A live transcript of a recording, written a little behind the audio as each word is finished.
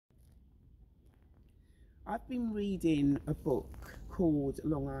I've been reading a book called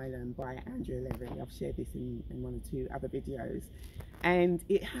Long Island by Andrea Levy. I've shared this in one or two other videos. And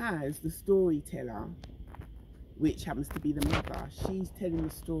it has the storyteller, which happens to be the mother. She's telling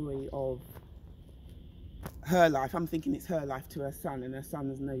the story of her life. I'm thinking it's her life to her son, and her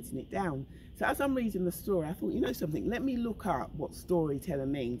son's noting it down. So as I'm reading the story, I thought, you know something, let me look up what storyteller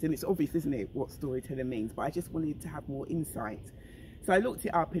means. And it's obvious, isn't it, what storyteller means, but I just wanted to have more insight. So I looked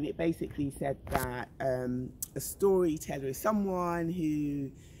it up, and it basically said that a storyteller is someone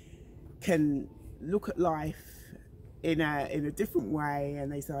who can look at life in a different way,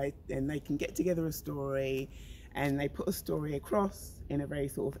 and they can get together a story, and they put a story across in a very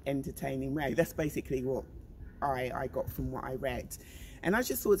sort of entertaining way. That's basically what I got from what I read. And I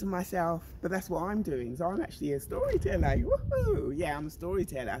just thought to myself, but that's what I'm doing. So I'm actually a storyteller. Woohoo! Yeah, I'm a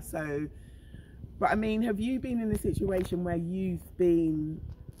storyteller. So, but I mean, have you been in a situation where you've been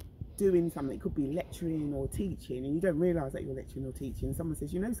doing something, it could be lecturing or teaching, and you don't realise that you're lecturing or teaching? Someone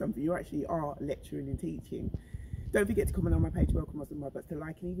says, you know something, you actually are lecturing and teaching. Don't forget to comment on my page, welcome Rosalind, to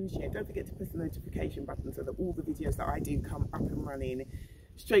like and even share. Don't forget to press the notification button so that all the videos that I do come up and running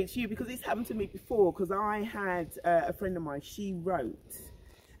straight to you, because it's happened to me before. Because I had a friend of mine, she wrote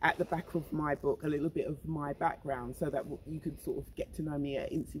at the back of my book a little bit of my background so that you could sort of get to know me a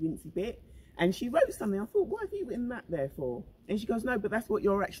incy bit. And she wrote something. I thought, what have you written that there for? And she goes, no, but that's what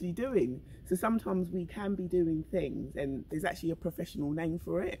you're actually doing. So sometimes we can be doing things, and there's actually a professional name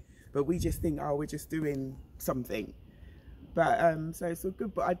for it, but we just think, oh, we're just doing something. But so it's all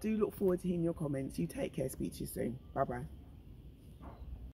good. But I do look forward to hearing your comments. You take care. Speak to you soon. Bye bye.